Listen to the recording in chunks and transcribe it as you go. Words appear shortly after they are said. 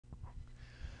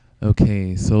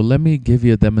Okay, so let me give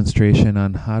you a demonstration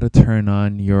on how to turn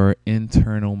on your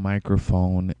internal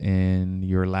microphone in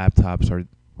your laptops, or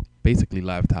basically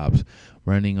laptops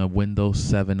running a Windows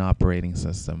 7 operating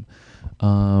system.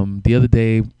 The other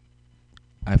day,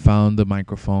 I found the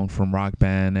microphone from Rock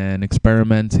Band, and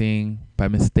experimenting by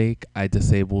mistake, I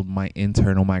disabled my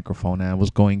internal microphone and I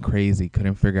was going crazy.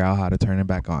 Couldn't figure out how to turn it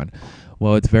back on.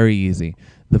 Well, it's very easy.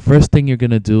 The first thing you're going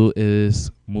to do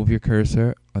is move your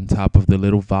cursor on top of the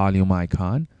little volume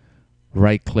icon,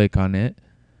 right click on it,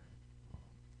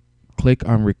 click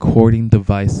on recording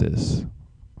devices.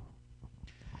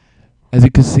 As you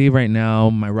can see right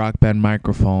now, my Rock Band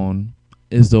microphone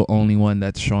is the only one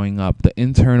that's showing up. The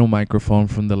internal microphone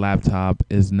from the laptop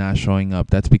is not showing up.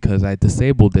 That's because I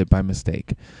disabled it by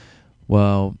mistake.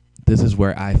 Well, this is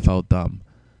where I felt dumb.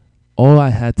 All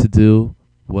I had to do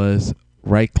was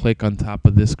right click on top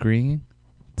of the screen,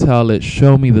 tell it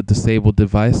show me the disabled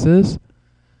devices,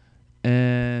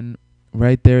 and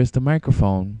right there is the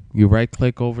microphone. You right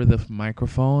click over the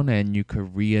microphone and you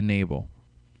could re-enable.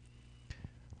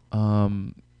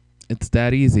 It's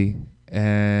that easy,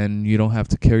 and you don't have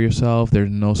to kill yourself. There's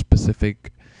no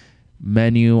specific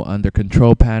menu under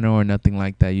control panel or nothing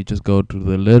like that. You just go to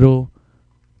the little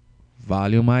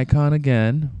volume icon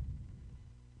again,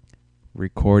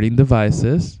 recording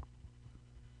devices,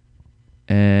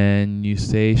 and you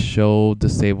say show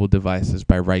disabled devices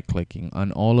by right clicking.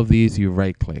 On all of these, you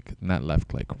right click, not left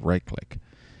click, right click.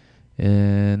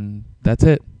 And that's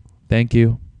it. Thank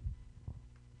you.